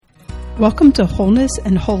Welcome to Wholeness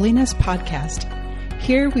and Holiness Podcast.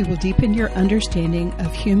 Here we will deepen your understanding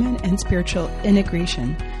of human and spiritual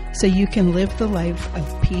integration so you can live the life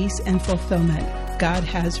of peace and fulfillment God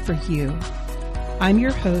has for you. I'm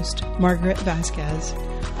your host, Margaret Vasquez.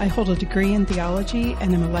 I hold a degree in theology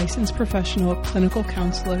and am a licensed professional clinical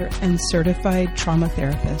counselor and certified trauma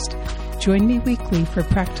therapist. Join me weekly for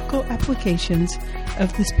practical applications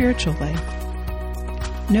of the spiritual life.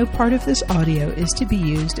 No part of this audio is to be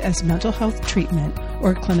used as mental health treatment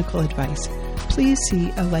or clinical advice. Please see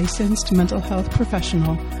a licensed mental health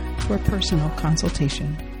professional for personal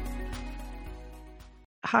consultation.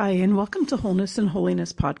 Hi, and welcome to Wholeness and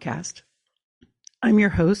Holiness Podcast. I'm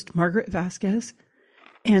your host, Margaret Vasquez,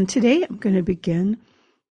 and today I'm going to begin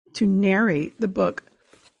to narrate the book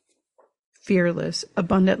Fearless,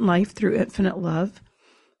 Abundant Life Through Infinite Love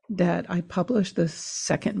that I published, the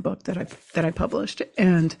second book that I published.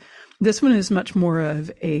 And this one is much more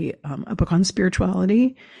of a book on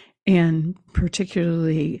spirituality and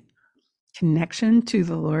particularly connection to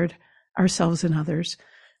the Lord, ourselves, and others.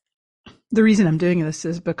 The reason I'm doing this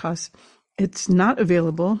is because it's not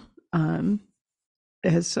available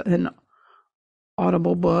as an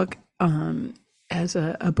audible book, as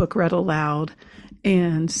a book read aloud.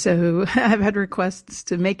 And so I've had requests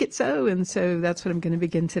to make it so, and so that's what I'm going to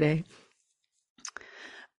begin today.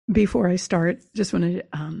 Before I start, just want to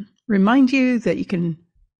remind you that you can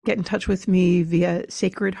get in touch with me via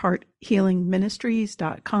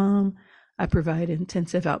sacredhearthealingministries.com. I provide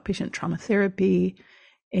intensive outpatient trauma therapy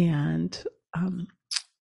and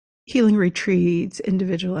healing retreats,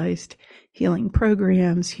 individualized healing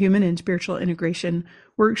programs, human and spiritual integration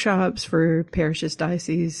workshops for parishes,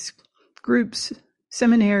 dioceses, groups,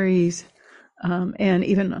 seminaries, and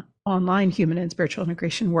even online human and spiritual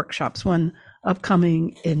integration workshops, one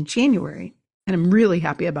upcoming in January. And I'm really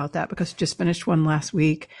happy about that because I just finished one last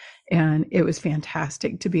week, and it was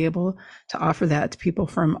fantastic to be able to offer that to people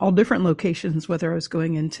from all different locations, whether I was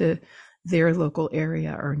going into their local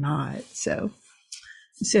area or not. So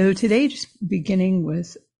today, just beginning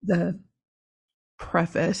with the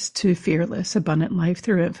preface to Fearless, Abundant Life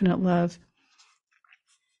Through Infinite Love.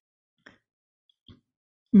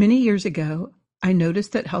 Many years ago, I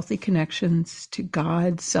noticed that healthy connections to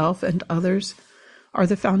God, self, and others are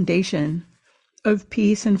the foundation of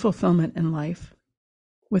peace and fulfillment in life.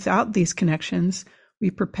 Without these connections,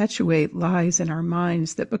 we perpetuate lies in our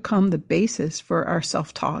minds that become the basis for our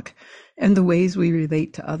self-talk and the ways we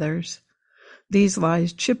relate to others. These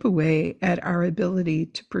lies chip away at our ability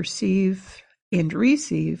to perceive and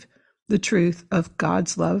receive the truth of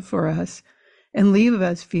God's love for us and leave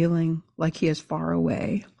us feeling like He is far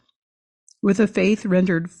away. With a faith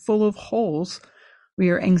rendered full of holes, we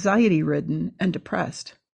are anxiety-ridden and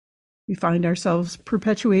depressed. We find ourselves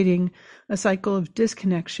perpetuating a cycle of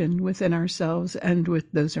disconnection within ourselves and with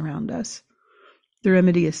those around us. The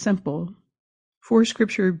remedy is simple: 4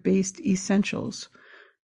 scripture-based essentials: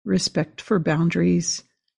 respect for boundaries,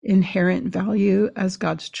 inherent value as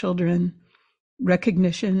God's children,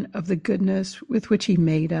 recognition of the goodness with which He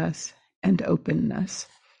made us, and openness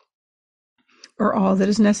are all that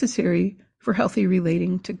is necessary for healthy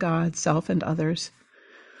relating to God, self, and others.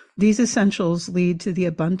 These essentials lead to the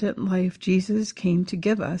abundant life Jesus came to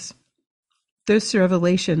give us. This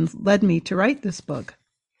revelation led me to write this book.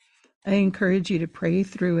 I encourage you to pray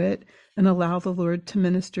through it and allow the Lord to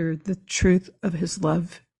minister the truth of His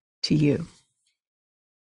love to you.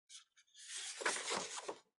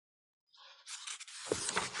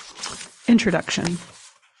 Introduction.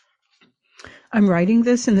 I'm writing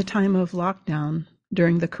this in the time of lockdown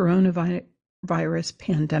during the coronavirus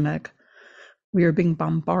pandemic. We are being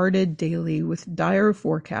bombarded daily with dire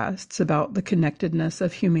forecasts about the connectedness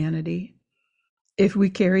of humanity. If we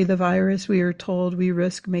carry the virus, we are told we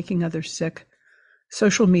risk making others sick.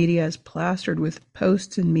 Social media is plastered with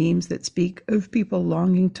posts and memes that speak of people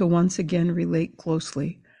longing to once again relate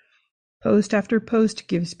closely. Post after post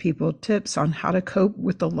gives people tips on how to cope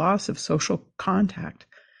with the loss of social contact.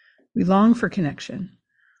 We long for connection.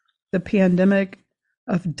 The pandemic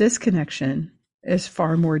of disconnection is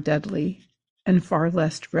far more deadly and far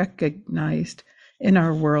less recognized in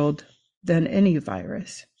our world than any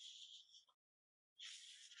virus.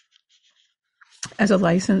 As a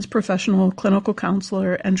licensed professional clinical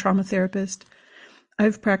counselor and trauma therapist,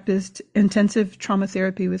 I've practiced intensive trauma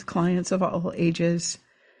therapy with clients of all ages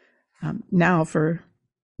now for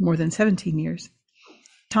more than 17 years.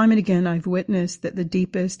 Time and again, I've witnessed that the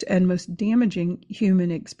deepest and most damaging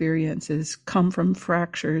human experiences come from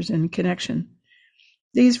fractures in connection.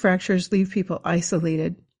 These fractures leave people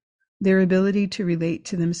isolated, their ability to relate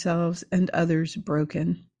to themselves and others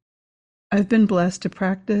broken. I've been blessed to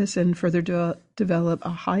practice and further develop a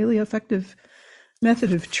highly effective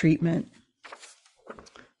method of treatment.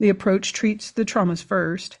 The approach treats the traumas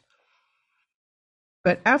first,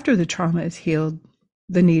 but after the trauma is healed,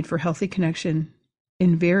 the need for healthy connection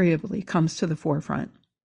invariably comes to the forefront.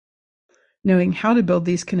 Knowing how to build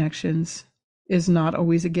these connections is not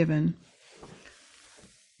always a given.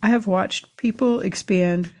 I have watched people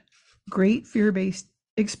expend great fear-based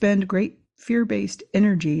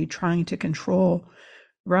energy trying to control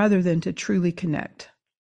rather than to truly connect,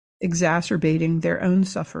 exacerbating their own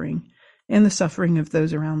suffering and the suffering of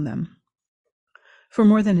those around them. For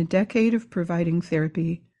more than a decade of providing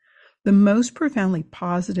therapy, the most profoundly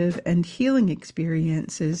positive and healing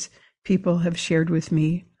experiences people have shared with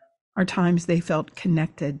me are times they felt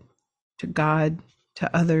connected to God,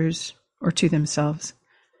 to others, or to themselves.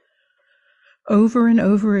 Over and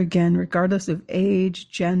over again, regardless of age,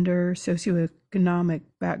 gender, socioeconomic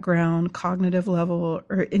background, cognitive level,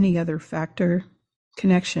 or any other factor,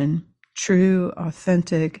 connection, true,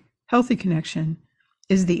 authentic, healthy connection,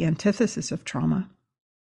 is the antithesis of trauma.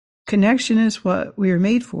 Connection is what we are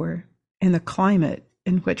made for and the climate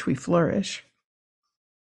in which we flourish.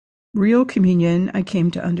 Real communion, I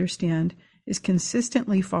came to understand, is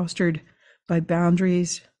consistently fostered by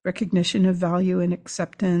boundaries, recognition of value and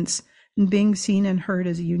acceptance, and being seen and heard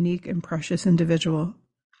as a unique and precious individual.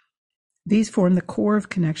 These form the core of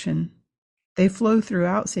connection. They flow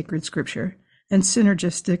throughout sacred scripture and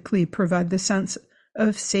synergistically provide the sense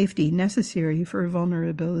of safety necessary for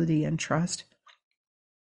vulnerability and trust.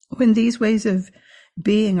 When these ways of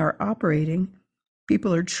being are operating,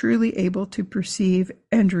 people are truly able to perceive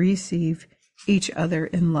and receive each other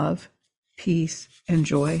in love, peace, and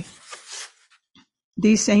joy.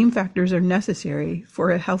 These same factors are necessary for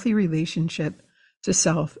a healthy relationship to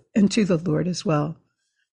self and to the Lord as well.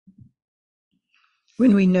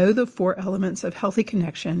 When we know the four elements of healthy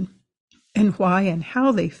connection and why and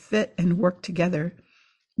how they fit and work together,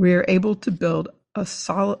 we are able to build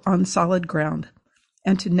on solid ground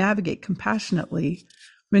and to navigate compassionately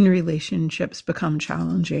when relationships become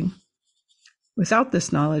challenging. Without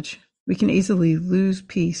this knowledge, we can easily lose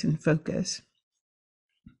peace and focus.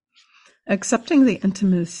 Accepting the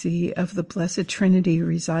intimacy of the Blessed Trinity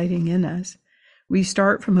residing in us, we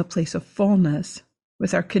start from a place of fullness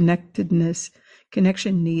with our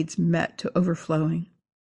connection needs met to overflowing.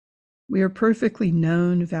 We are perfectly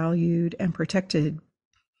known, valued, and protected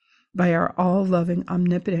by our all-loving,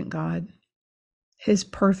 omnipotent God. His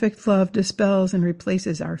perfect love dispels and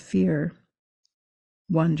replaces our fear.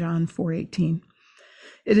 1 John 4:18.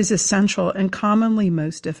 It is essential and commonly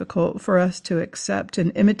most difficult for us to accept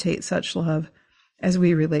and imitate such love as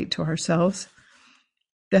we relate to ourselves.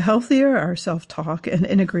 The healthier our self-talk and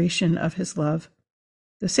integration of his love,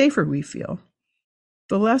 the safer we feel,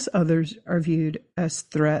 the less others are viewed as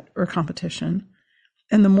threat or competition,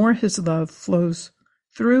 and the more his love flows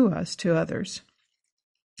through us to others.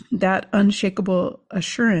 That unshakable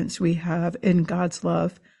assurance we have in God's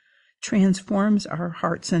love transforms our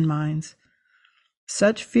hearts and minds.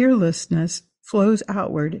 Such fearlessness flows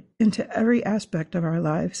outward into every aspect of our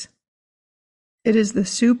lives. It is the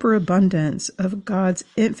superabundance of God's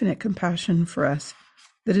infinite compassion for us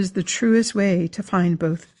that is the truest way to find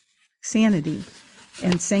both sanity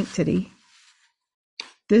and sanctity.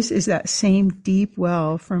 This is that same deep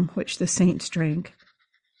well from which the saints drank.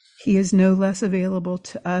 He is no less available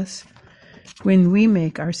to us when we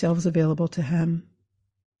make ourselves available to him.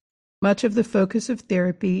 Much of the focus of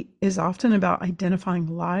therapy is often about identifying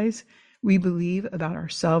lies we believe about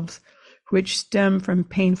ourselves, which stem from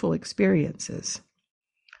painful experiences.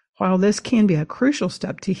 While this can be a crucial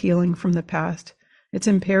step to healing from the past, it's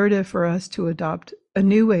imperative for us to adopt a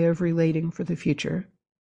new way of relating for the future.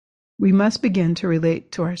 We must begin to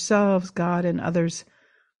relate to ourselves, God, and others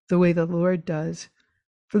the way the Lord does,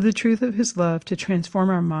 for the truth of his love to transform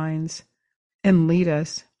our minds and lead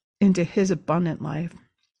us into his abundant life.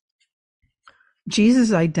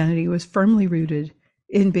 Jesus' identity was firmly rooted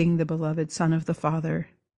in being the beloved Son of the Father,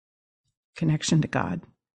 connection to God.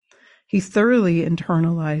 He thoroughly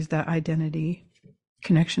internalized that identity,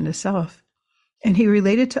 connection to self, and he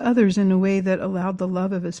related to others in a way that allowed the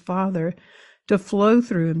love of his Father to flow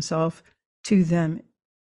through himself to them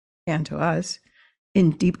and to us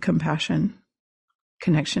in deep compassion,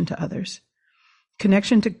 connection to others.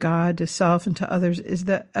 Connection to God, to self, and to others is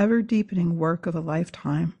the ever-deepening work of a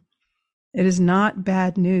lifetime. It is not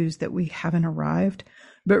bad news that we haven't arrived,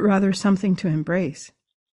 but rather something to embrace.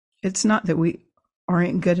 It's not that we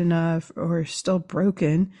aren't good enough or still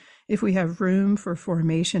broken if we have room for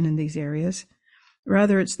formation in these areas.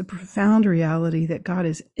 Rather, it's the profound reality that God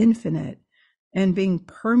is infinite and being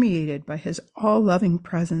permeated by his all-loving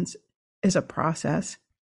presence is a process.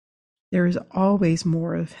 There is always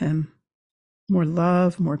more of him, more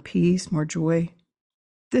love, more peace, more joy.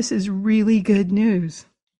 This is really good news.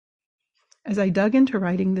 As I dug into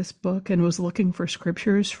writing this book and was looking for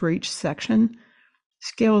scriptures for each section,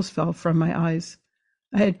 scales fell from my eyes.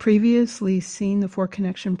 I had previously seen the 4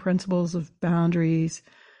 connection principles of boundaries,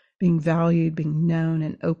 being valued, being known,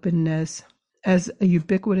 and openness as a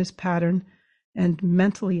ubiquitous pattern and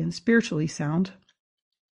mentally and spiritually sound.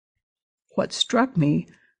 What struck me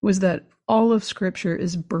was that all of Scripture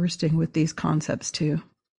is bursting with these concepts too.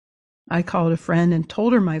 I called a friend and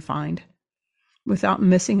told her my find. Without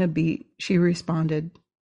missing a beat, she responded,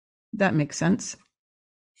 "That makes sense.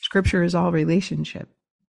 Scripture is all relationship."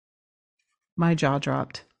 My jaw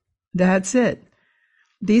dropped. That's it.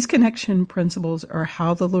 These connection principles are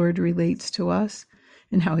how the Lord relates to us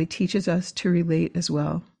and how he teaches us to relate as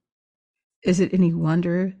well. Is it any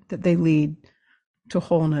wonder that they lead to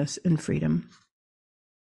wholeness and freedom?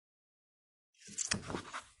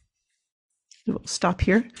 We'll stop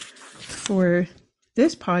here for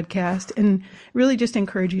this podcast and really just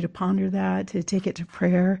encourage you to ponder that, to take it to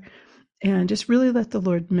prayer, and just really let the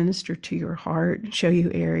Lord minister to your heart, show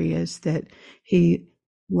you areas that he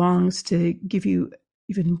longs to give you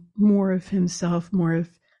even more of himself, more of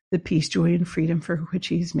the peace, joy, and freedom for which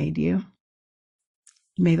he's made you.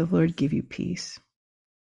 May the Lord give you peace.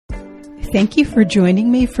 Thank you for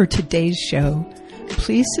joining me for today's show.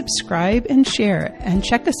 Please subscribe and share, and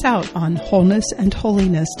check us out on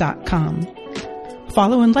wholenessandholiness.com.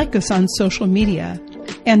 Follow and like us on social media.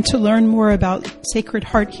 And to learn more about Sacred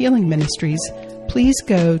Heart Healing Ministries, please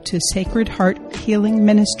go to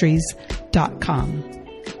sacredhearthealingministries.com.